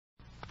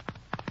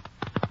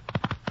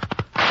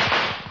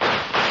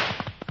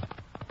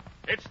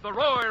It's the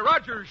Roy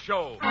Rogers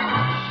Show.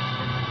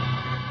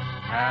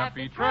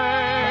 Happy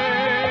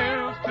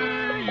trails to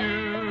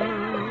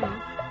you.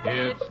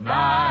 It's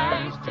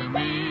nice to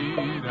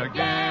meet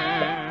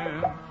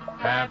again.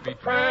 Happy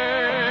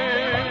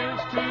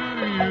trails to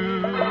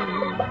you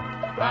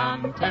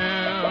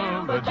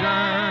until the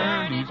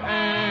journey's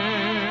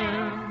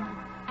end.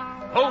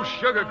 Post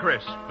Sugar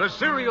Crisp, the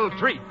cereal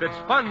treat that's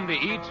fun to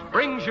eat,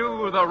 brings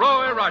you the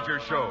Roy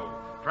Rogers Show.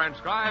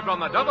 Transcribed on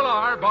the Double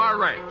R Bar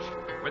Ranch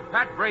with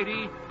Pat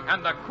Brady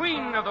and the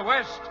Queen of the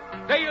West,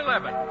 Dale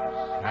Evans.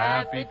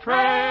 Happy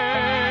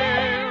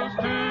trails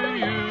to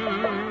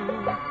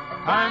you.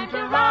 Time to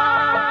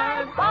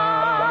ride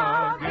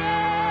again.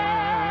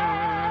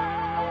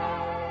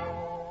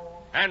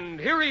 And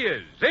here he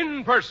is,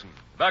 in person,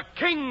 the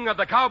king of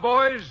the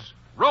cowboys,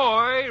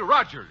 Roy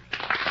Rogers.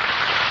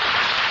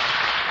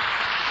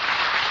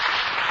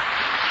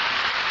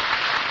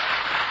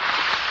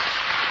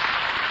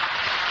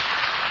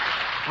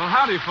 Well,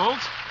 howdy,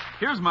 folks.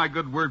 Here's my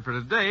good word for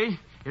today.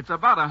 It's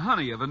about a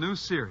honey of a new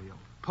cereal,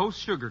 Post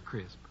Sugar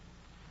Crisp.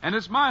 And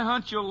it's my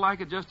hunch you'll like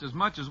it just as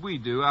much as we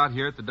do out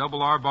here at the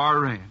Double R Bar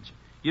Ranch.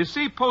 You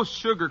see, Post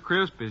Sugar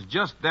Crisp is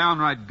just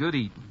downright good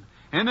eating.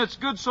 And it's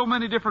good so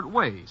many different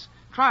ways.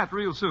 Try it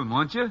real soon,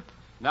 won't you?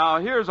 Now,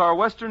 here's our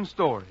Western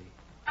story.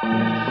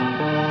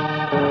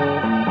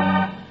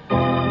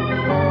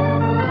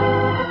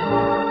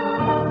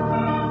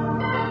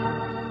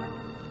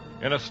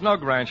 In a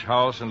snug ranch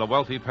house in the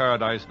wealthy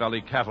Paradise Valley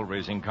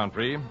cattle-raising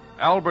country,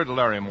 Albert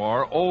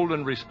Larimore, old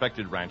and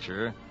respected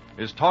rancher,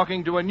 is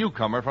talking to a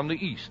newcomer from the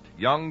east,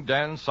 young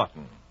Dan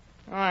Sutton.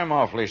 I'm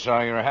awfully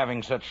sorry you're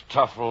having such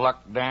tough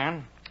luck,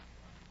 Dan.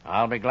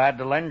 I'll be glad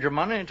to lend your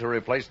money to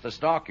replace the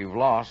stock you've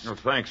lost. Oh,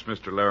 thanks,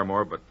 Mr.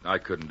 Larimore, but I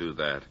couldn't do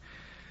that.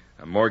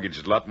 A mortgage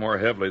is a lot more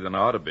heavily than it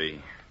ought to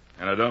be,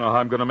 and I don't know how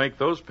I'm going to make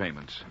those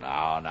payments.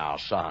 Now,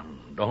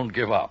 son, don't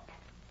give up.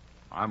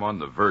 I'm on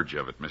the verge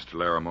of it, Mr.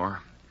 Larimore.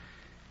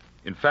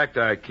 In fact,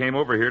 I came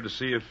over here to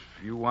see if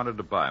you wanted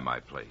to buy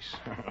my place.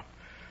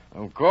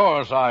 Of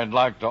course, I'd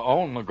like to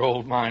own the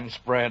gold mine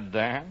spread,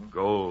 Dan.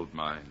 Gold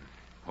mine.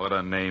 What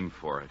a name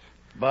for it.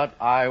 But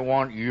I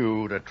want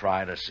you to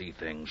try to see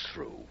things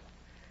through.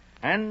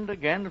 And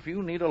again, if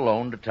you need a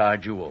loan to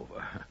tide you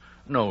over.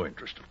 No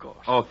interest, of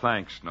course. Oh,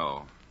 thanks,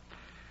 no.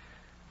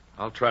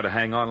 I'll try to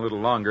hang on a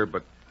little longer,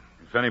 but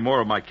if any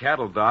more of my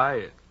cattle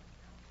die,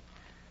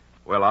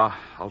 well,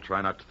 I'll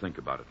try not to think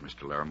about it,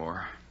 Mr.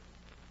 Larimore.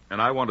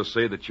 And I want to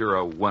say that you're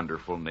a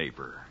wonderful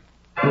neighbor.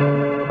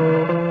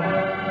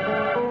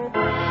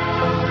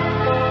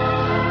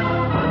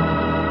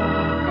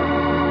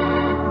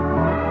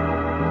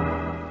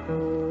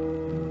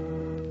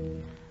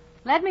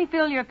 Let me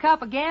fill your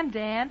cup again,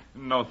 Dan.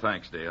 No,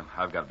 thanks, Dale.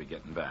 I've got to be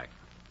getting back.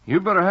 You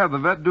better have the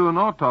vet do an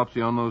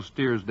autopsy on those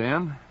steers,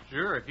 Dan.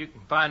 Sure, if you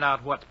can find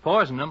out what's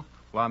poisoning them,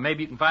 well,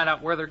 maybe you can find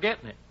out where they're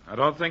getting it. I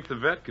don't think the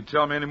vet could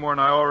tell me any more than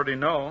I already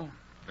know.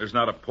 There's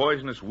not a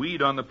poisonous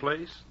weed on the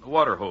place. The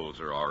water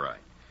holes are all right.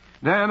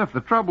 Dan, if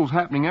the trouble's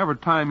happening every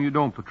time you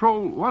don't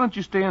patrol, why don't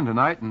you stay in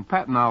tonight and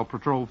Pat and I'll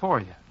patrol for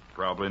you?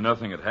 Probably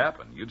nothing had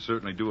happened. You'd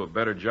certainly do a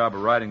better job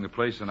of riding the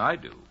place than I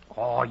do.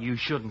 Oh, you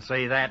shouldn't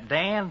say that,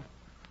 Dan.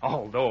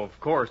 Although, of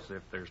course,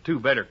 if there's two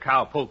better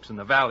cowpokes in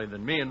the valley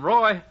than me and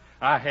Roy,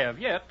 I have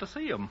yet to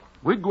see 'em.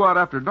 We'd go out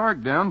after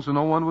dark, Dan, so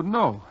no one would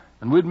know.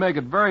 And we'd make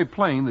it very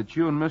plain that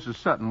you and Mrs.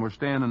 Sutton were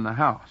staying in the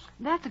house.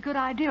 That's a good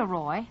idea,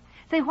 Roy.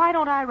 Say, why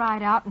don't I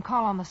ride out and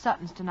call on the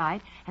Suttons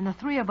tonight, and the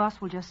three of us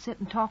will just sit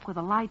and talk with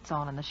the lights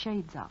on and the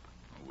shades up.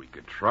 We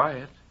could try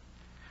it.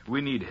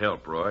 We need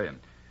help, Roy, and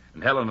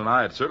Helen and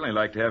I'd certainly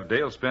like to have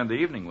Dale spend the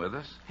evening with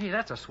us. Hey,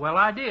 that's a swell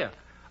idea.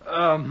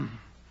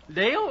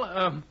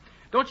 Dale,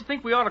 don't you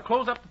think we ought to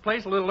close up the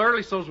place a little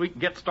early so as we can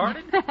get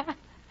started?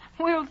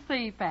 We'll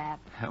see, Pat.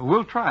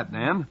 We'll try it,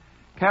 Dan.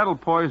 Cattle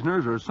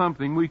poisoners are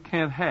something we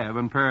can't have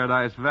in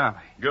Paradise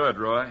Valley. Good,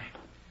 Roy.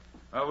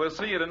 Well, we'll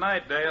see you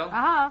tonight, Dale.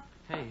 Uh-huh.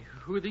 Hey,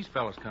 who are these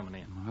fellows coming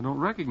in? I don't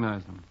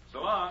recognize them.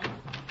 So long.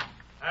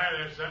 Hi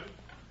there, Sutton.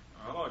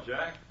 Hello,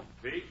 Jack.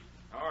 Pete,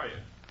 how are you?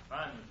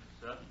 Fine,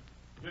 Mr. Sutton.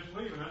 Just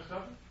leaving, huh,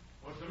 Sutton?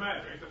 What's the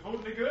matter? Ain't the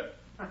food any good?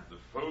 The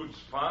food's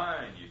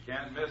fine. You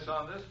can't miss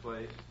on this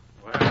place.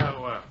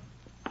 Well.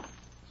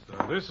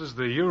 So this is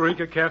the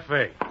Eureka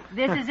Cafe.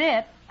 This is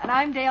it, and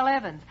I'm Dale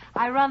Evans.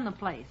 I run the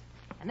place.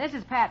 And this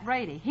is Pat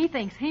Brady. He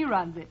thinks he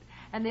runs it.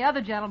 And the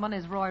other gentleman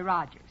is Roy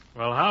Rogers.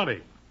 Well,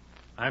 howdy.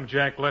 I'm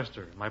Jack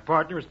Lester. My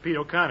partner is Pete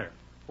O'Connor.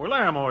 We're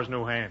Larimore's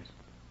new hands.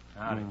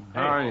 Howdy.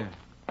 How are you?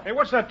 Hey,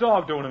 what's that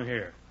dog doing in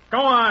here? Go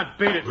on,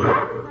 beat it.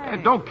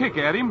 Hey, don't kick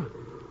at him.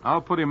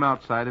 I'll put him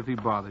outside if he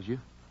bothers you.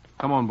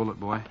 Come on, Bullet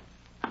Boy.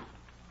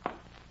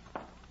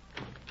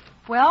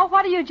 Well,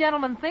 what do you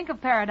gentlemen think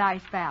of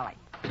Paradise Valley?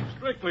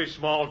 Strictly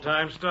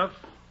small-time stuff.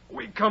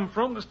 We come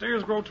from, the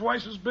steers grow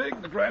twice as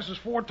big, the grass is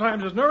 4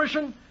 times as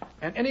nourishing,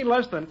 and any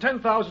less than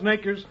 10,000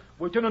 acres,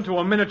 we turn into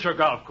a miniature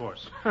golf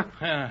course.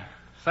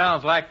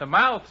 Sounds like the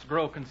mouths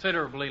grow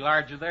considerably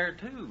larger there,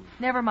 too.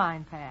 Never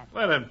mind, Pat.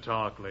 Let him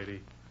talk,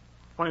 lady.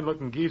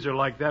 Fine-looking geezer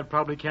like that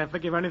probably can't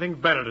think of anything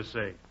better to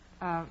say.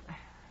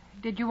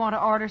 Did you want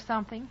to order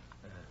something?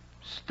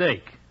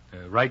 Steak.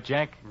 Right,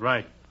 Jack?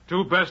 Right.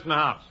 2 best in the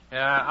house.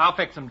 I'll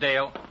fix them,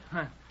 Dale.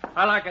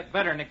 I like it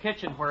better in the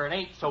kitchen where it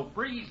ain't so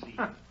breezy.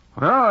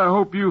 Well, I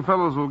hope you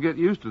fellows will get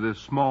used to this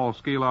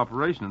small-scale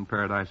operation in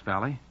Paradise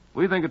Valley.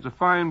 We think it's a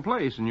fine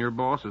place, and your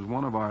boss is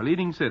one of our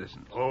leading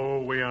citizens.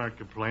 Oh, we aren't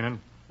complaining.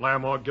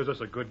 Larimore gives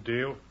us a good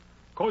deal.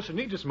 Of course, he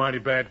needs us mighty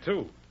bad,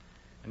 too.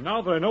 And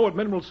now that I know what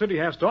Mineral City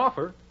has to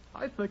offer,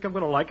 I think I'm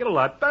going to like it a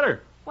lot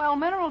better. Well,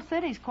 Mineral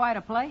City's quite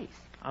a place.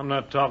 I'm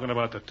not talking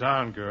about the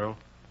town, girl.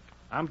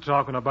 I'm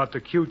talking about the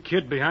cute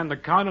kid behind the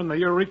counter in the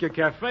Eureka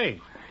Cafe.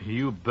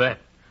 You bet.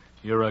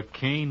 You're a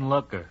keen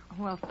looker.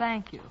 Well,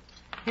 thank you.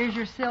 Here's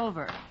your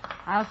silver.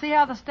 I'll see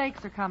how the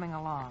steaks are coming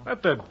along.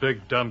 Let that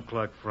big dumb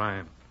clock fry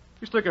him.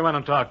 You stick around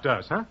and talk to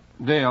us, huh?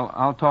 Dale,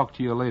 I'll talk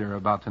to you later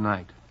about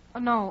tonight.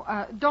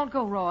 No, don't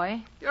go,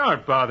 Roy. You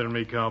aren't bothering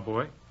me,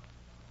 cowboy.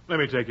 Let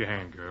me take your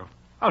hand, girl.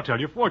 I'll tell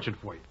your fortune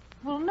for you.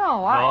 Well,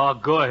 no, Oh,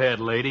 go ahead,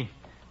 lady.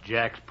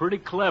 Jack's pretty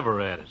clever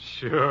at it.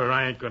 Sure,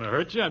 I ain't going to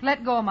hurt you.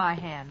 Let go of my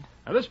hand.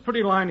 Now, this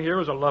pretty line here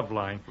is a love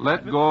line.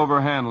 Let go of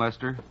her hand,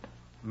 Lester.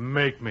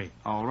 Make me.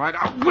 All right,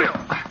 I will.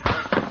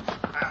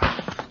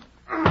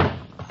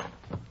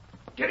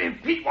 Get in,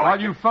 Pete. While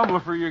you fumble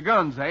for your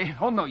guns, eh?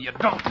 Oh, no, you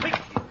don't.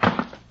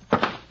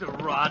 The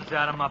rod's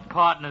out of my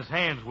partner's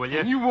hands, will you?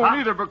 And you won't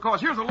either,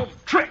 because here's a little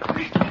trick.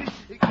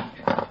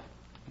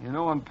 You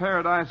know, in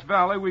Paradise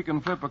Valley, we can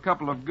flip a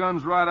couple of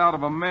guns right out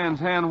of a man's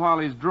hand while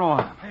he's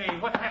drawing them. Hey,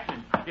 what's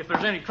happening? If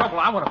there's any trouble,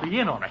 I want to be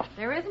in on it.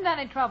 There isn't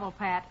any trouble,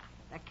 Pat.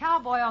 The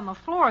cowboy on the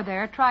floor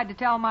there tried to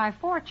tell my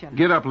fortune.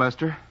 Get up,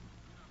 Lester.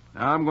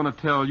 Now, I'm going to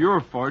tell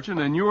your fortune,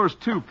 and yours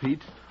too,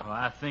 Pete. Well,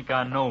 I think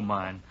I know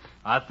mine.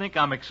 I think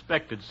I'm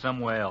expected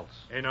somewhere else.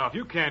 Hey, now, if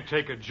you can't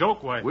take a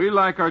joke, why... We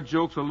like our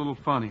jokes a little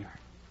funnier.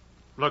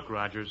 Look,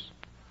 Rogers,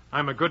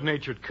 I'm a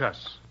good-natured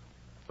cuss.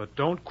 But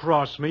don't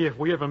cross me if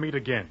we ever meet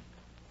again.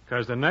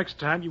 Because the next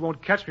time you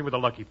won't catch me with a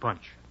lucky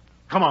punch.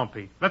 Come on,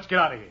 Pete. Let's get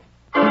out of here.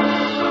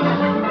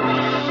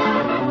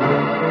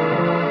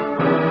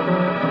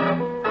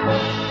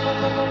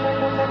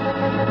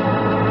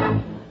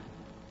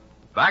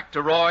 Back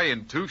to Roy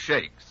in 2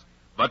 shakes.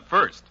 But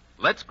first,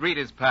 let's greet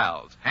his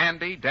pals,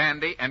 Handy,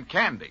 Dandy, and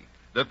Candy,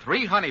 the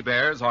 3 honey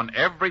bears on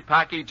every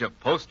package of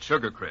Post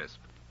Sugar Crisp.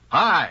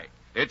 Hi,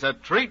 it's a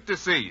treat to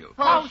see you.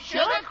 Post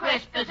Sugar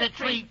Crisp is a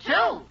treat,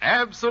 too.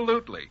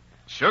 Absolutely.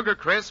 Sugar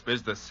Crisp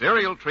is the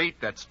cereal treat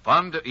that's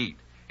fun to eat.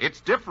 It's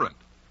different.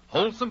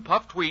 Wholesome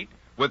puffed wheat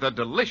with a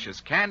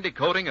delicious candy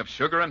coating of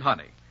sugar and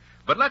honey.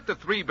 But let the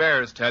 3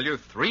 bears tell you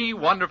 3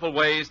 wonderful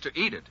ways to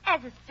eat it.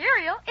 As a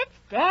cereal, it's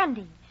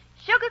dandy.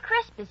 Sugar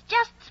Crisp is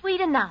just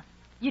sweet enough.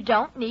 You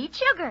don't need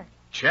sugar.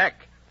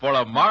 Check. For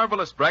a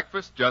marvelous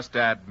breakfast, just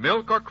add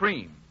milk or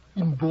cream.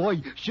 And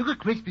boy, Sugar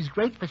Crisp is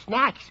great for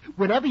snacks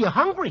whenever you're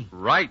hungry.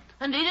 Right.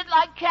 And eat it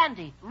like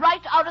candy,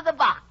 right out of the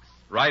box.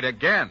 Right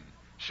again.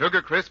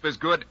 Sugar Crisp is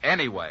good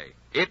anyway.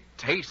 It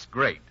tastes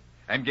great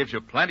and gives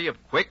you plenty of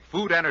quick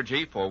food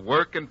energy for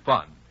work and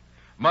fun.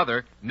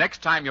 Mother,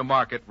 next time you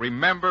mark it,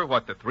 remember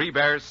what the 3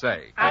 bears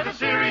say. As a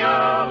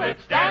cereal,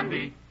 it's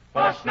dandy.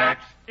 For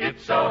snacks,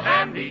 it's so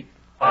handy.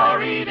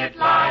 Or eat it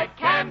like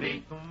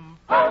candy.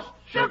 Post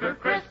Sugar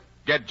Crisp.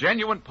 Get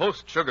genuine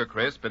Post Sugar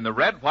Crisp in the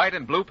red, white,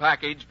 and blue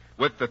package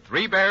with the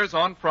 3 bears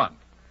on front.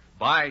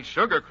 Buy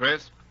Sugar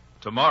Crisp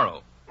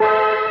tomorrow.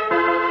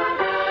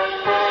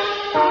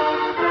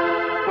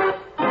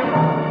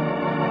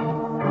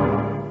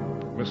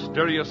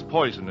 Mysterious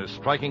poison is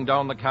striking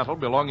down the cattle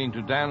belonging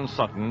to Dan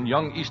Sutton,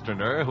 young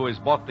Easterner who has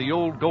bought the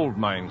old gold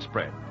mine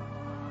spread.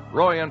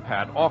 Roy and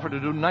Pat offer to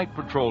do night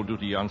patrol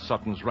duty on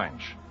Sutton's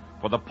ranch,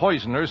 for the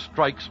poisoner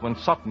strikes when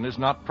Sutton is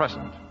not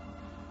present.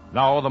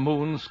 Now the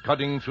moon,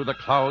 scudding through the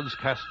clouds,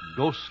 casts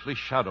ghostly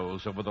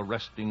shadows over the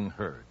resting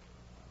herd.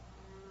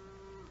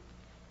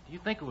 Do you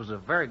think it was a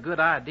very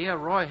good idea,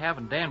 Roy,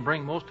 having Dan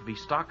bring most of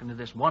his stock into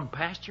this one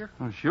pasture?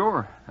 Well,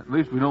 sure. At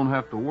least we don't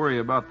have to worry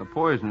about the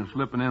poisoner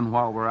slipping in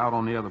while we're out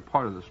on the other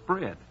part of the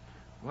spread.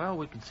 Well,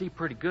 we can see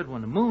pretty good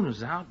when the moon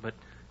is out, but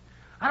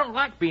I don't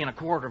like being a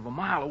quarter of a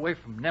mile away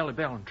from Nellie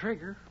Bell and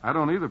Trigger. I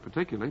don't either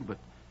particularly, but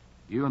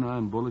you and I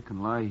and Bullet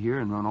can lie here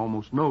and run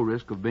almost no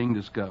risk of being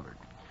discovered.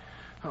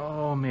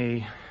 Oh,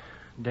 me.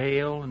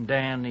 Dale and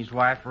Dan and his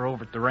wife are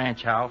over at the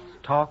ranch house,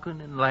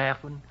 talking and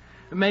laughing,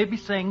 and maybe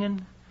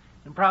singing,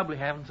 and probably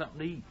having something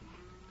to eat.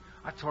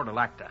 I'd sort of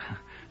like to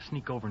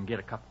sneak over and get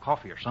a cup of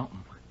coffee or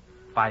something.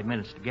 5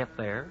 minutes to get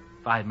there,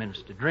 5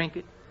 minutes to drink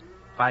it,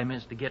 5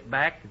 minutes to get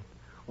back.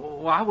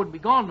 Well, I wouldn't be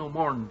gone no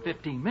more than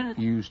 15 minutes.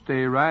 You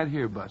stay right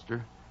here,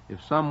 Buster.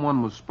 If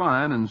someone was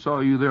spying and saw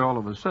you there all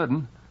of a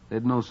sudden,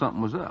 they'd know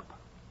something was up.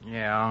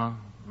 Yeah,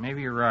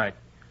 maybe you're right.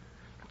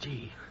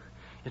 Gee,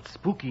 it's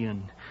spooky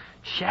and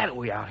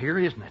shadowy out here,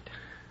 isn't it?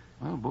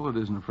 Well, Bullet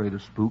isn't afraid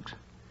of spooks.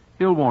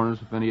 He'll warn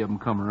us if any of them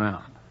come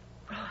around.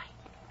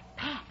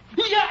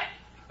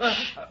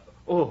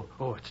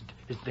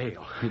 It's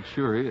Dale. It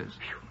sure is.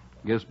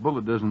 Guess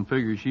Bullet doesn't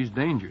figure she's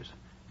dangerous.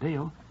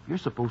 Dale, you're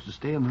supposed to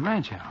stay in the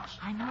ranch house.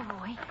 I know,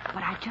 Roy,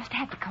 but I just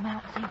had to come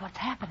out and see what's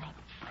happening.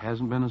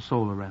 Hasn't been a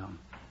soul around.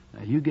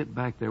 Now, you get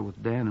back there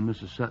with Dan and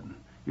Mrs. Sutton.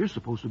 You're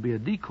supposed to be a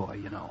decoy,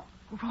 you know.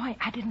 Roy,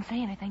 I didn't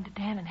say anything to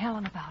Dan and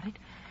Helen about it,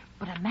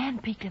 but a man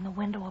peeked in the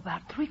window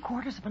about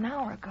 3/4 of an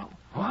hour ago.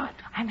 What?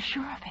 I'm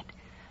sure of it.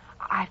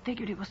 I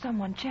figured it was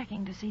someone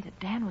checking to see that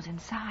Dan was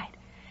inside.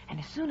 And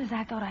as soon as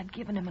I thought I'd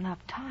given him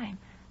enough time,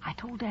 I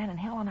told Dan and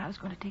Helen I was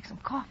going to take some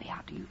coffee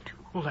out to you two.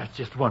 Well, that's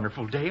just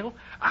wonderful, Dale.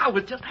 I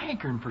was just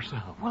hankering for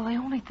some. Well, the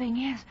only thing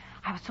is,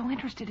 I was so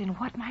interested in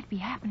what might be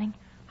happening,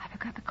 I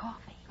forgot the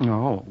coffee.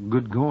 Oh,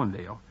 good going,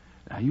 Dale.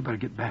 Now, you better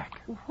get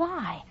back.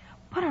 Why?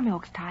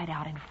 Buttermilk's tied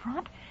out in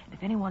front, and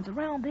if anyone's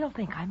around, they'll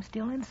think I'm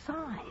still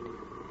inside.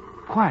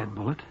 Quiet,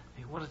 Bullet.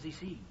 Hey, what does he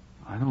see?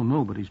 I don't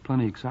know, but he's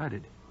plenty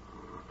excited.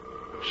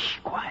 Shh,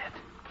 quiet.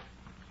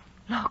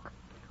 Look,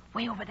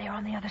 way over there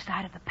on the other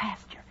side of the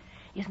pasture.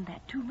 Isn't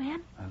that 2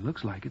 men?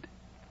 Looks like it.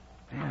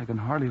 Hey, I can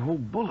hardly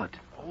hold Bullet.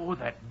 Oh,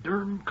 that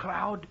darn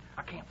cloud.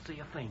 I can't see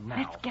a thing now.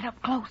 Let's get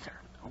up closer.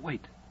 Oh,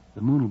 wait.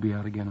 The moon will be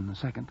out again in a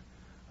second.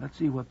 Let's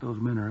see what those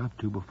men are up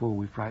to before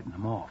we frighten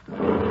them off.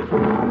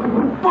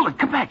 Bullet,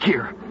 come back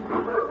here.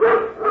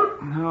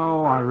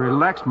 No, I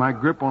relaxed my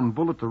grip on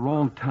Bullet the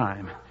wrong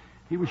time.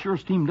 He was sure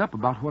steamed up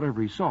about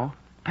whatever he saw.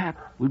 Pat,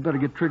 we'd better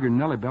get Trigger and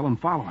Nellie Bell and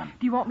follow him.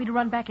 Do you want me to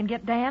run back and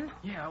get Dan?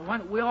 Yeah, why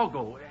don't we all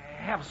go?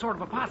 Have sort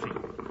of a posse.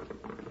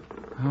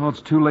 Oh,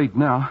 it's too late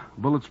now.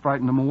 Bullets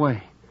frightened them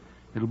away.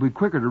 It'll be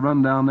quicker to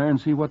run down there and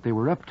see what they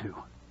were up to.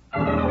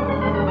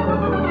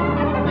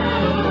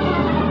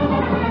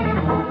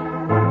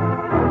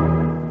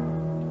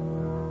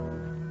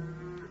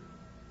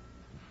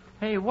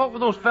 Hey, what were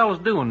those fellas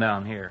doing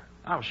down here?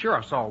 I was sure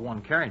I saw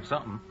one carrying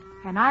something.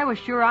 And I was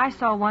sure I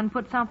saw one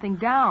put something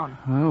down.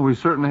 Well, we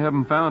certainly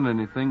haven't found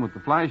anything with the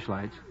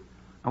flashlights.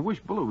 I wish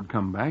Bullet would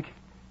come back.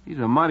 He's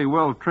a mighty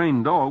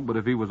well-trained dog, but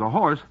if he was a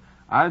horse,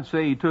 I'd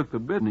say he took the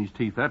bit in his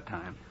teeth that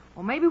time.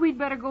 Well, maybe we'd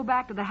better go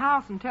back to the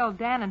house and tell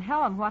Dan and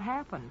Helen what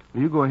happened.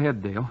 You go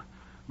ahead, Dale.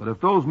 But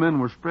if those men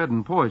were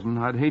spreading poison,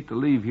 I'd hate to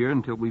leave here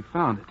until we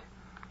found it.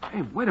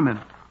 Hey, wait a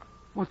minute.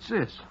 What's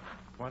this?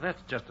 Well,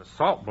 that's just a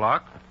salt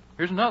block.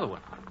 Here's another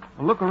one.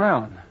 Well, look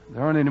around.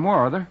 There aren't any more,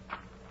 are there?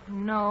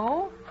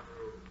 No.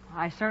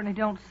 I certainly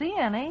don't see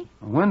any.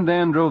 When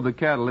Dan drove the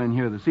cattle in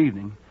here this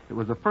evening, it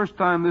was the first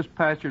time this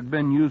pasture had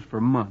been used for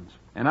months.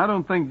 And I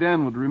don't think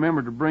Dan would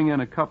remember to bring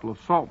in a couple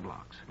of salt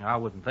blocks. I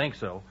wouldn't think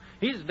so.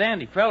 He's a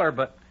dandy feller,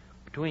 but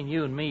between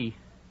you and me,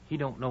 he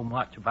don't know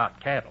much about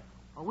cattle.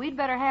 Well, we'd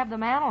better have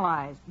them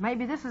analyzed.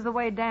 Maybe this is the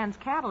way Dan's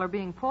cattle are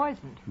being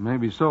poisoned.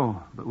 Maybe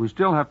so, but we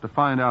still have to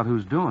find out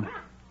who's doing it.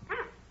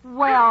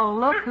 Well,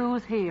 look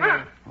who's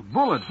here.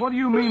 Bullet, what do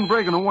you mean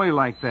breaking away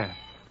like that?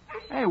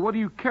 Hey, what are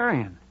you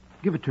carrying?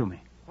 Give it to me.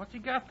 What's he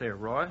got there,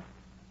 Roy?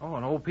 Oh,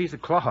 an old piece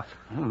of cloth.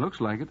 Well, it looks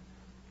like it.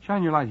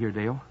 Shine your light here,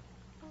 Dale.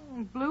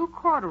 Blue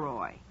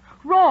corduroy.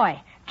 Roy,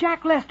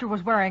 Jack Lester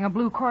was wearing a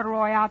blue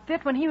corduroy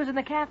outfit when he was in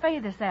the cafe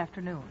this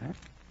afternoon.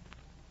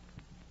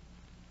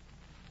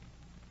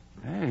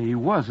 Hey, he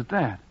was at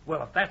that.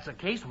 Well, if that's the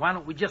case, why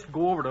don't we just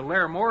go over to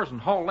Laramore's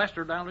and haul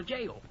Lester down to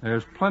jail?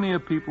 There's plenty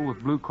of people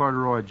with blue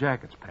corduroy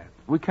jackets, Pat.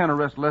 We can't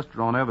arrest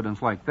Lester on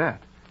evidence like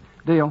that.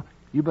 Dale,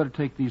 you better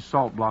take these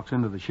salt blocks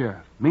into the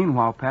sheriff.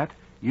 Meanwhile, Pat,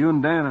 you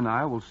and Dan and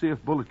I will see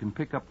if Bullet can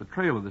pick up the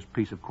trail of this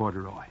piece of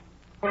corduroy.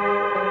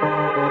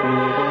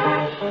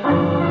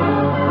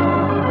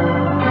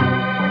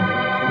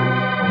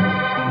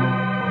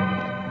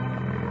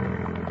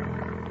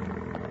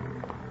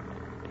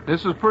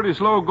 This is pretty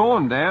slow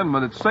going, Dan,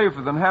 but it's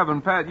safer than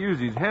having Pat use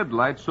his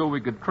headlights so we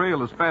could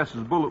trail as fast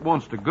as Bullet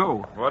wants to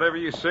go. Whatever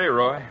you say,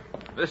 Roy.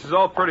 This is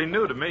all pretty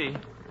new to me.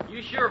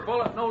 You sure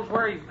Bullet knows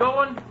where he's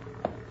going?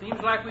 Seems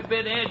like we've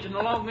been edging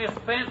along this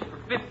fence for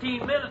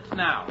 15 minutes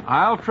now.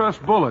 I'll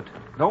trust Bullet.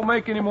 Don't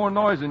make any more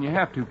noise than you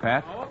have to,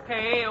 Pat.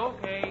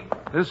 Okay.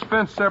 This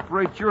fence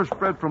separates your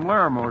spread from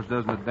Laramore's,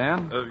 doesn't it,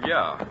 Dan?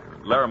 Yeah.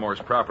 Laramore's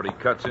property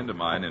cuts into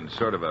mine in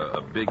sort of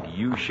a big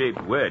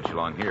U-shaped wedge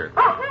along here.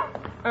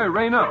 Hey,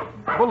 rein up.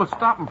 Bullet's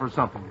stopping for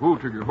something. Whoa,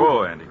 Trigger.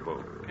 Whoa, Andy,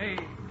 whoa. Hey,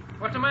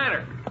 what's the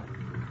matter?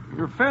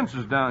 Your fence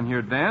is down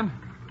here, Dan.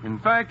 In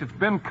fact, it's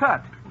been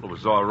cut. It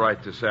was all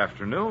right this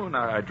afternoon.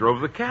 I drove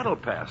the cattle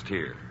past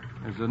here.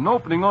 There's an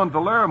opening onto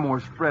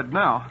Laramore's spread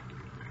now,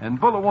 and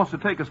Bullet wants to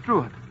take us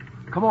through it.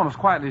 Come on as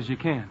quietly as you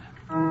can.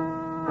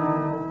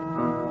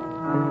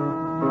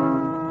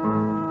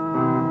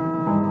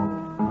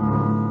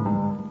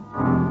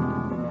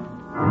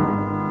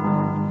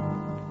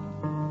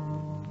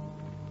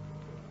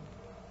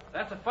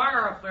 That's a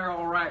fire up there,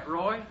 all right,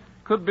 Roy.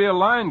 Could be a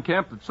line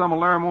camp that some of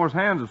Laramore's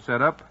hands have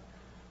set up.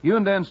 You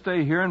and Dan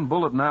stay here, and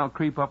Bullet and I'll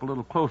creep up a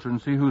little closer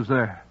and see who's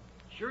there.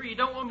 Sure you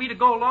don't want me to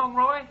go along,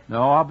 Roy?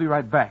 No, I'll be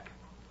right back.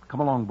 Come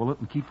along, Bullet,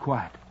 and keep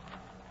quiet.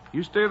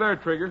 You stay there,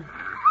 Trigger.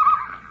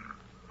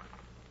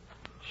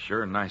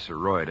 Sure nice of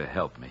Roy to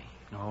help me.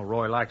 Oh,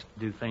 Roy likes to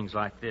do things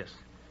like this.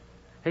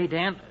 Hey,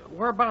 Dan,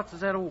 whereabouts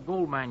is that old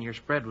gold mine your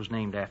spread was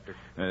named after?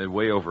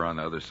 Way over on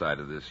the other side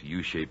of this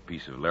U-shaped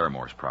piece of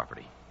Laramore's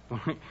property.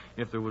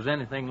 If there was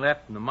anything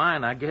left in the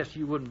mine, I guess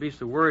you wouldn't be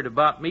so worried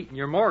about meeting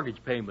your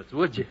mortgage payments,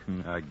 would you?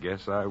 I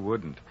guess I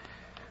wouldn't.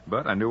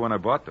 But I knew when I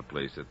bought the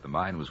place that the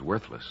mine was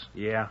worthless.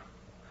 Yeah.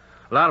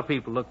 A lot of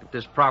people looked at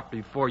this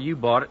property before you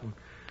bought it and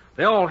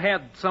They all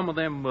had some of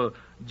them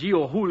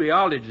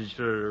geoholiologists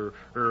or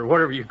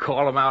whatever you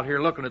call them out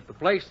here looking at the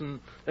place, and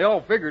they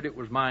all figured it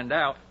was mined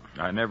out.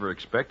 I never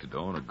expected to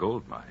own a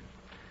gold mine.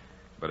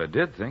 But I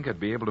did think I'd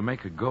be able to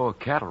make a go of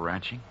cattle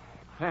ranching.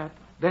 Pat,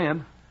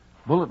 Dan,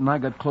 Bullet and I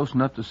got close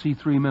enough to see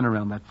 3 men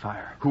around that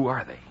fire. Who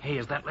are they? Hey,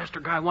 is that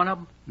Lester guy one of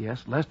them?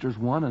 Yes, Lester's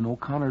one and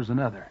O'Connor's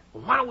another.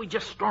 Well, why don't we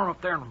just storm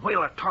up there and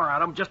whale a tar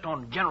out of them just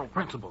on general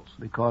principles?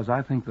 Because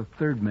I think the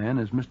third man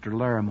is Mr.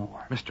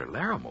 Larimore. Mr.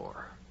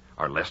 Larimore?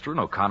 Are Lester and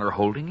O'Connor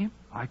holding him?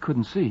 I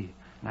couldn't see,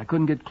 and I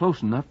couldn't get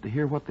close enough to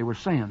hear what they were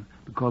saying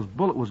because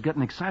Bullet was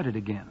getting excited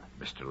again.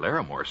 Mr.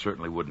 Larimore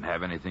certainly wouldn't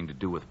have anything to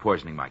do with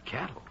poisoning my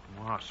cattle.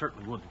 Well, I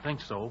certainly wouldn't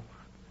think so.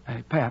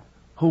 Hey, Pat,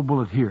 hold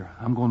Bullet here.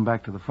 I'm going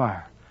back to the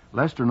fire.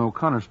 Lester and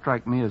O'Connor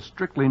strike me as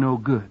strictly no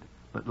good,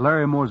 but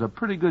Larimore's a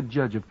pretty good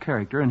judge of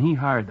character, and he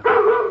hired them.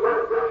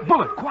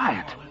 Bullet,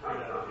 quiet!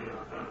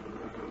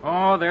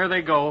 Oh, there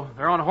they go.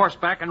 They're on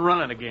horseback and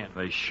running again.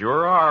 They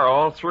sure are,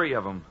 all 3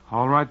 of them.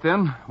 All right,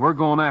 then. We're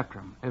going after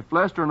them. If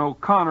Lester and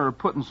O'Connor are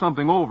putting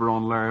something over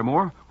on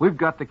Larimore, we've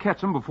got to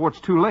catch them before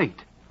it's too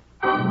late.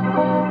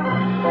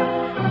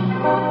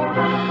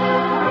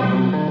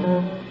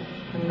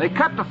 They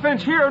cut the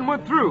fence here and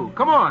went through.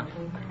 Come on.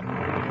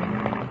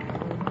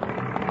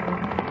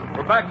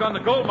 We're back on the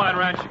gold mine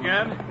ranch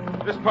again.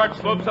 This part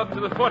slopes up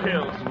to the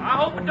foothills. I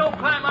hope it don't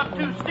climb up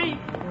too steep.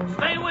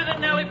 Stay with it,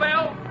 Nellie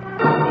Bell.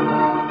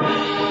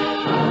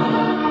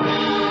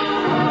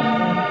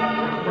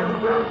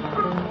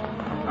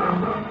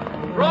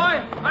 Roy,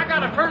 I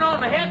gotta turn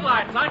on the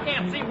headlights. I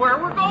can't see where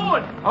we're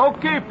going.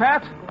 Okay,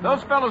 Pat.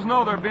 Those fellows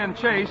know they're being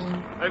chased.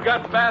 They've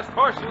got fast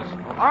horses.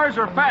 Ours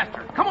are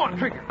faster. Come on,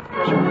 Trigger.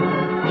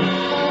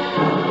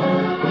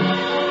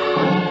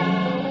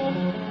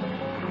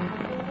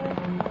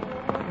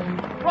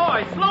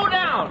 Roy, slow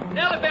down.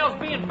 Nellie Bell's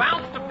being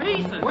bounced to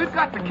pieces. We've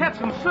got to catch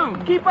them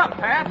soon. Keep up,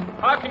 Pat.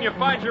 How can you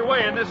find your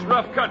way in this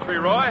rough country,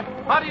 Roy?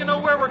 How do you know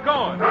where we're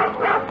going?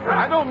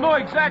 I don't know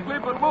exactly,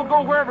 but we'll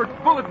go wherever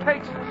Bullet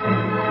takes us.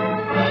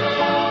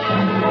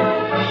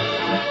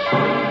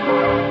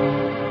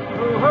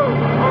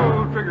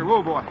 Whoa, Trigger.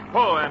 Whoa, boy.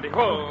 Whoa, Andy.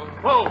 Whoa.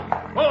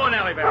 Whoa,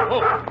 Nellie Bell.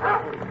 Whoa.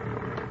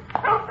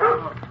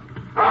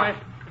 Roy,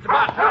 it's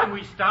about time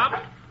we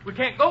stopped. We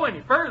can't go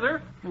any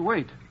further. Hey,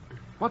 wait.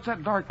 What's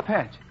that dark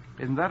patch?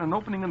 Isn't that an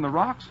opening in the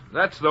rocks?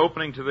 That's the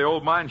opening to the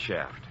old mine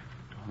shaft.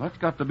 Well, that's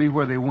got to be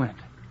where they went.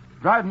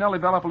 Drive Nellie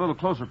Bell up a little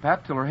closer,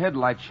 Pat, till her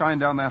headlights shine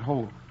down that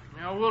hole.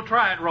 Now, we'll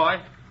try it, Roy.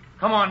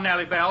 Come on,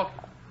 Nellie Bell.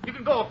 You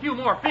can go a few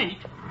more feet.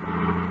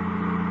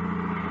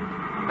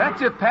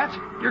 That's it, Pat.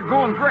 You're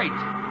going great.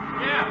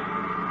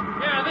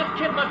 Yeah, this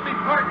kid must be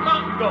part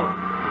mountain goat.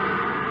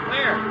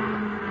 There.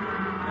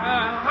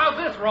 How's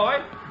this,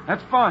 Roy?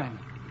 That's fine.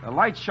 The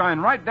lights shine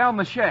right down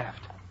the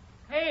shaft.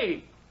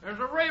 Hey, there's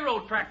a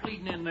railroad track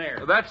leading in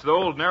there. That's the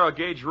old narrow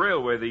gauge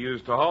railway they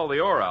used to haul the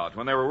ore out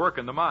when they were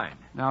working the mine.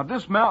 Now,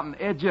 dismount and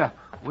edge up.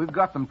 We've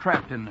got them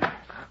trapped in there.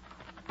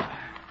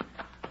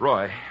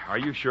 Roy, are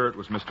you sure it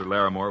was Mr.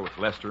 Larimore with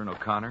Lester and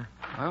O'Connor?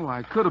 Well,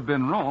 I could have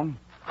been wrong.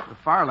 The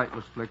firelight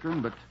was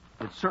flickering, but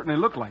it certainly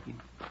looked like him.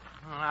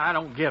 I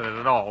don't get it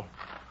at all.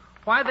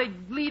 Why they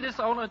lead us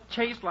on a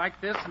chase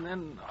like this and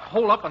then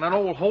hole up in an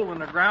old hole in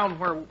the ground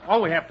where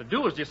all we have to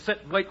do is just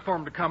sit and wait for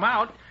them to come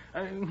out.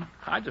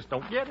 I just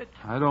don't get it.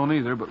 I don't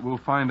either, but we'll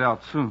find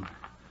out soon.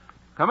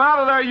 Come out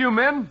of there, you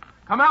men.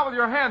 Come out with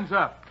your hands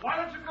up. Why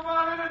don't you come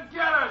on in and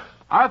get us?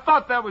 I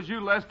thought that was you,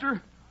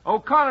 Lester.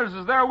 O'Connor's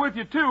is there with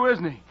you, too,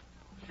 isn't he?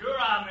 Sure,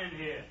 I'm in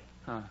here.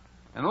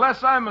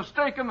 Unless I'm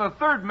mistaken, the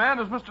third man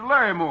is Mr.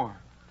 Larimore.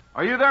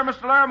 Are you there,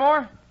 Mr.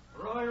 Larimore?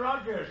 Roy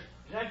Rogers,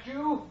 is that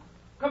you?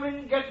 Come in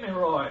and get me,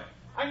 Roy.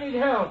 I need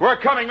help. We're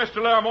coming,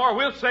 Mr. Larimore.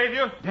 We'll save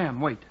you. Dan,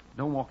 wait.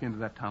 Don't walk into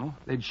that tunnel.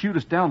 They'd shoot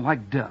us down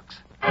like ducks.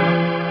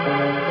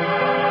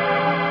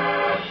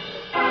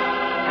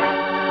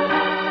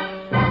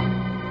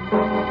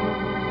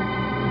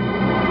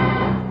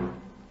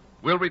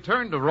 We'll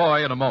return to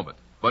Roy in a moment.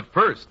 But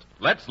first,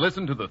 let's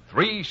listen to the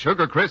 3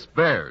 Sugar Crisp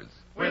Bears.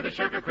 We're the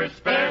Sugar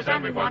Crisp Bears,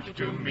 and we want you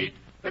to meet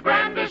the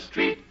grandest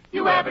treat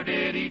you ever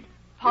did eat.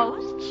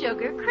 Post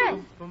Sugar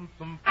Crisp.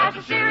 As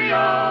a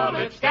cereal,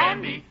 it's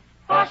dandy.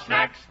 For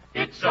snacks,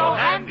 it's so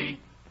handy.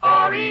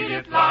 Or eat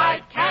it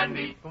like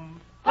candy.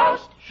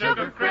 Post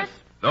Sugar Crisp.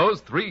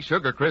 Those 3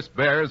 Sugar Crisp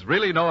Bears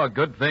really know a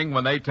good thing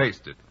when they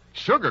taste it.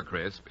 Sugar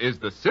Crisp is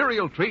the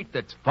cereal treat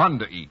that's fun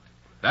to eat.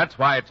 That's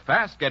why it's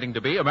fast getting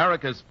to be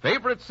America's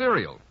favorite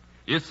cereal.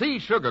 You see,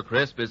 Sugar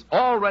Crisp is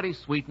already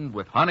sweetened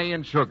with honey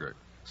and sugar,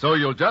 so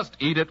you'll just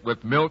eat it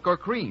with milk or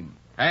cream.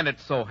 And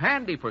it's so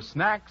handy for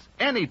snacks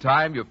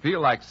anytime you feel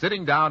like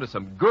sitting down to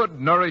some good,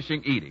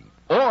 nourishing eating.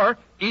 Or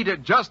eat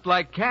it just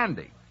like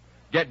candy.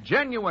 Get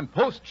genuine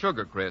Post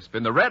Sugar Crisp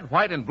in the red,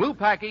 white, and blue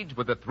package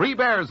with the 3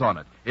 bears on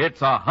it.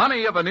 It's a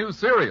honey of a new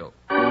cereal.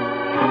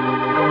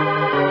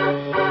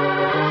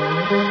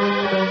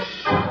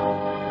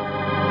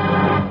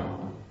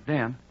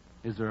 Dan,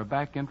 is there a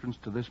back entrance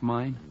to this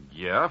mine?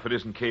 Yeah, if it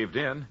isn't caved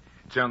in.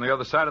 It's on the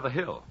other side of the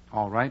hill.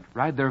 All right,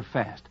 ride there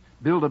fast.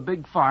 Build a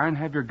big fire and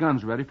have your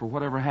guns ready for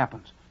whatever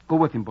happens. Go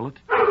with him, Bullet.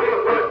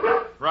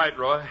 Right,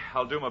 Roy.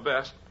 I'll do my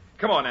best.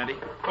 Come on, Andy.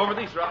 Over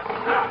these rocks.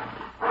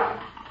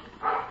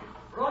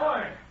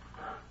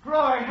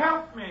 Roy,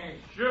 help me.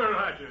 Sure,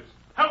 Rogers.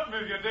 Help me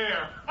if you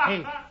dare.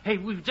 Hey,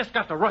 we've just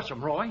got to rush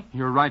them, Roy.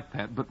 You're right,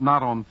 Pat, but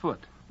not on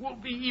foot. We'll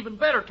be even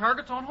better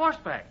targets on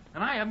horseback.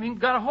 And I haven't even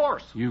got a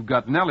horse. You've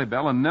got Nellie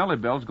Bell, and Nellie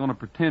Bell's going to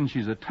pretend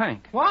she's a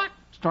tank. What?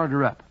 Start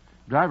her up.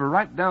 Drive her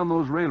right down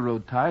those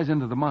railroad ties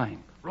into the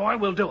mine. Roy,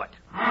 we'll do it.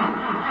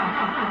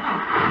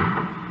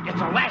 It's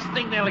the last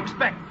thing they'll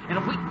expect. And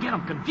if we can get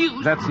them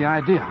confused... That's the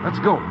idea. Let's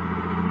go. All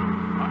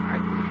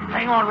right.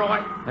 Hang on, Roy.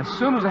 As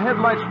soon as the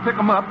headlights pick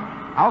them up,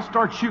 I'll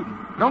start shooting.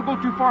 Don't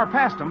go too far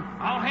past them.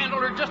 I'll handle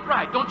her just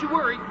right. Don't you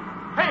worry.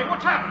 Hey,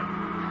 what's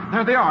happening?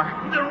 There they are.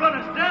 They'll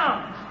run us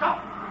down. Stop.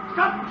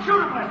 Stop.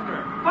 Shoot him,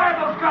 Lester. Fire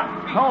those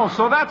guns. Oh,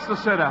 so that's the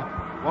setup.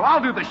 Well,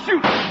 I'll do the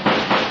shooting.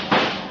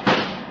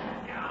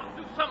 Yeah, I'll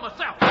do some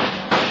myself.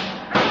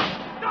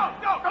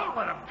 Don't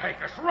let him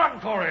take us. Run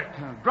for it.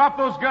 Drop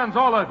those guns,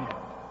 all of you.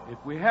 If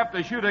we have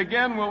to shoot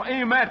again, we'll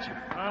aim at you.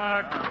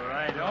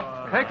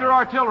 Take their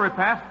artillery,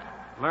 Pat.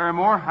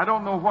 Larimore, I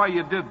don't know why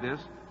you did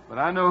this, but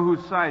I know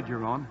whose side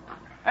you're on.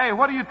 Hey,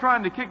 what are you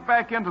trying to kick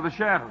back into the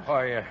shadows?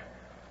 Why,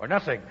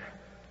 nothing.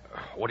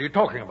 What are you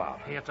talking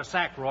about? Hey, it's a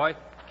sack, Roy.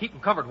 Keep them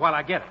covered while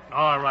I get it.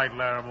 All right,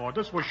 Larimore.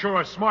 This was sure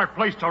a smart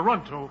place to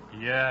run to.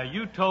 Yeah,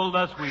 you told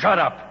us we... Shut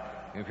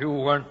up. If you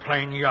weren't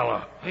plain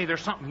yellow. Hey,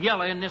 there's something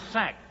yellow in this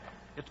sack.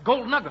 It's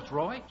gold nuggets,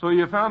 Roy. So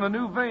you found a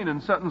new vein in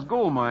Sutton's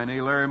gold mine, eh,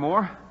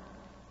 Larimore?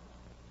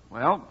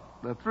 Well,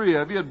 the three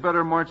of you had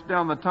better march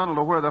down the tunnel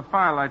to where the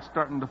firelight's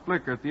starting to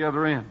flicker at the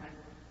other end.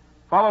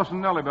 Follow some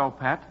Nellie Bell,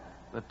 Pat.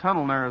 The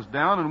tunnel narrows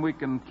down, and we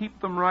can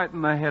keep them right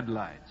in the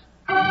headlights.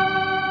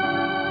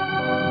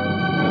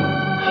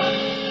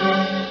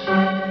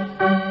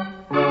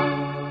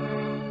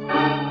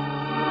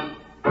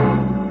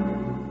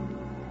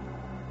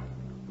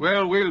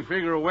 Well, we'll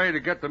figure a way to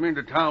get them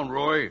into town,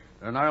 Roy,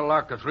 and I'll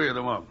lock the three of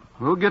them up.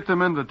 We'll get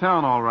them into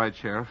town all right,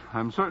 Sheriff.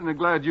 I'm certainly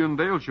glad you and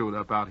Dale showed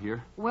up out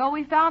here. Well,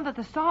 we found that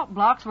the salt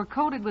blocks were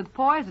coated with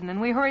poison, and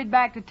we hurried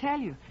back to tell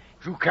you.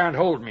 You can't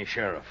hold me,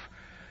 Sheriff.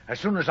 As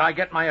soon as I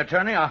get my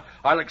attorney,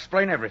 I'll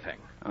explain everything.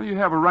 Well, you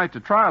have a right to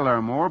try,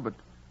 Larimore, but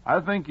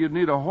I think you'd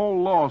need a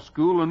whole law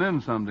school and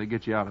then some to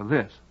get you out of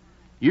this.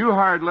 You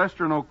hired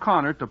Lester and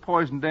O'Connor to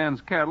poison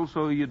Dan's cattle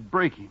so you'd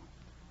break him,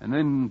 and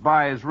then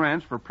buy his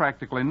ranch for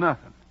practically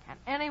nothing. And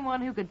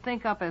anyone who could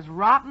think up as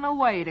rotten a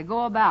way to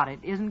go about it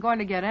isn't going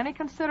to get any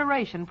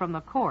consideration from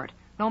the court,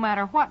 no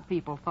matter what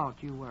people thought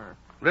you were.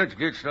 Let's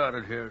get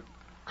started here.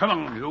 Come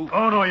on, you.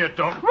 Oh, no, you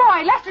don't.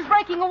 Roy, Lester's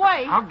breaking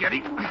away. I'll get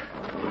him.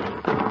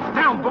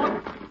 Down, Bullet.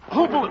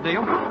 Hold Bullet,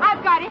 Dale.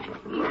 I've got him.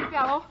 Easy,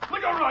 fellow.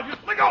 Let go, Rogers.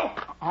 Let go.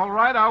 All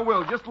right, I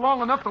will. Just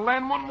long enough to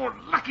land one more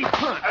lucky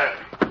punch.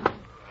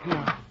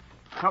 Here.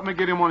 Help me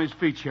get him on his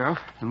feet, Sheriff,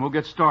 and we'll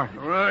get started.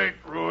 Right,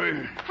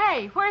 Roy.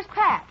 Hey, where's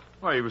Pat?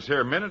 Well, he was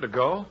here a minute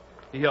ago.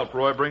 He helped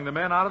Roy bring the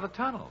men out of the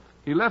tunnel.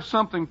 He left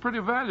something pretty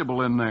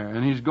valuable in there,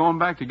 and he's going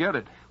back to get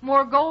it.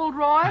 More gold,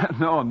 Roy?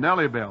 No,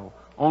 Nellie Bell.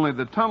 Only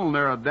the tunnel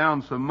narrowed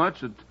down so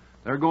much that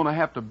they're going to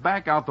have to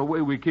back out the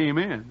way we came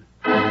in.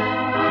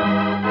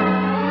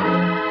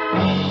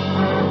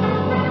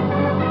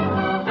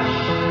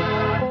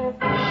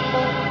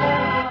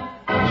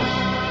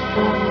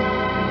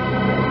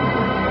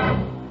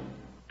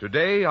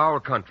 Today, our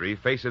country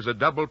faces a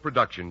double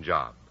production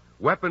job.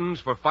 Weapons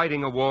for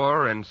fighting a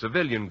war and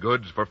civilian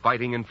goods for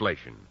fighting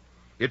inflation.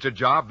 It's a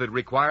job that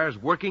requires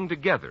working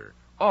together,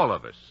 all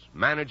of us,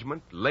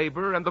 management,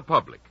 labor, and the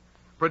public.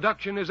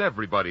 Production is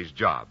everybody's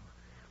job.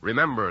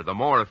 Remember, the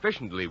more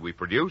efficiently we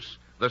produce,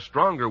 the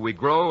stronger we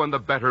grow and the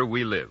better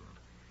we live.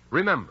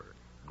 Remember,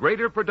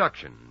 greater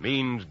production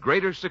means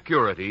greater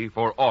security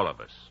for all of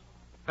us.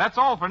 That's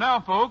all for now,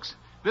 folks.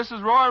 This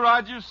is Roy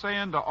Rogers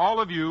saying to all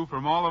of you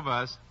from all of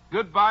us,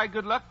 goodbye,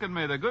 good luck, and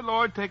may the good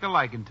Lord take a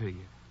liking to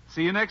you.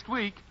 See you next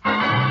week.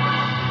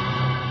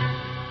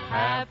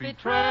 Happy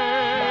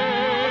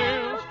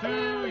trails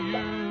to you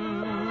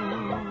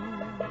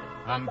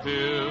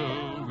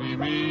until we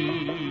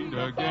meet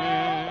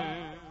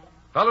again.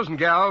 Fellows and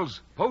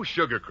gals, Post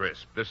Sugar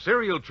Crisp, the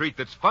cereal treat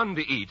that's fun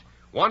to eat,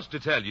 wants to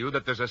tell you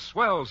that there's a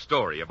swell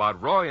story about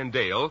Roy and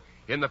Dale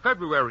in the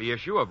February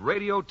issue of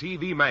Radio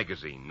TV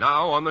Magazine,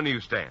 now on the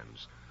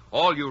newsstands.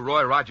 All you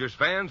Roy Rogers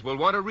fans will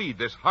want to read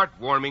this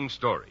heartwarming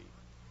story.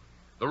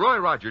 The Roy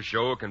Rogers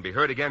Show can be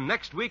heard again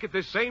next week at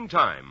this same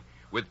time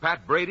with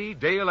Pat Brady,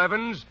 Dale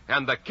Evans,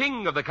 and the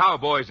king of the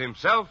cowboys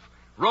himself,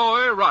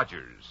 Roy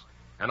Rogers.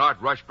 An Art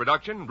Rush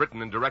production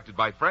written and directed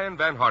by Fran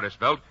Van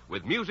Hartesveld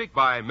with music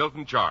by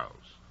Milton Charles.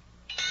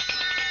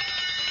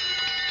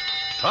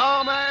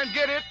 Come and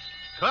get it!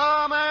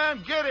 Come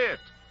and get it!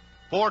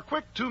 For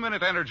quick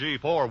 2-minute energy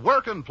for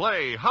work and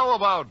play, how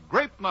about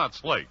Grape Nuts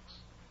Flakes?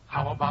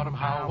 How about 'em,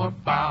 how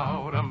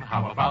about 'em,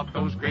 how about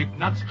those grape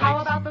nuts flakes? How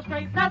about those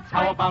grape nuts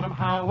flakes? How about 'em,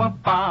 how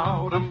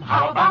about 'em,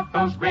 how about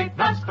those grape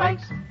nuts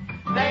flakes?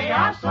 They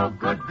are so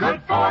good,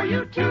 good for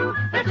you too.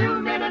 The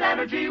 2-minute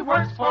energy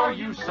works for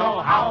you. So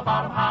how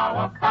about 'em,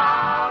 how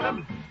about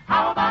 'em,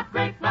 how about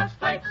grape nuts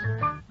flakes?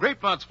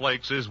 Grape Nuts Nuts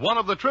Flakes is one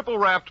of the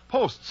triple-wrapped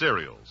Post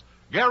cereals.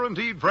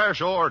 Guaranteed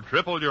fresh or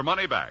triple your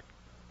money back.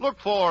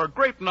 Look for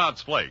Grape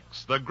Nuts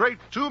Flakes, the great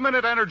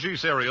 2-minute energy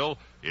cereal,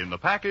 in the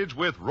package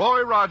with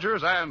Roy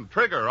Rogers and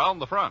Trigger on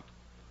the front.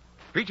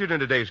 Featured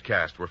in today's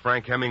cast were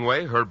Frank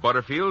Hemingway, Herb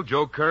Butterfield,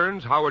 Joe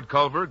Kearns, Howard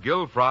Culver,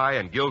 Gil Fry,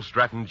 and Gil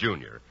Stratton,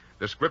 Jr.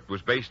 The script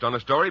was based on a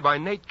story by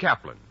Nate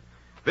Kaplan.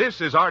 This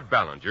is Art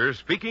Ballinger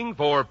speaking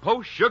for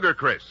Post Sugar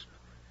Crisp.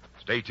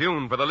 Stay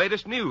tuned for the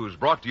latest news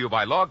brought to you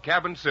by Log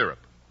Cabin Syrup.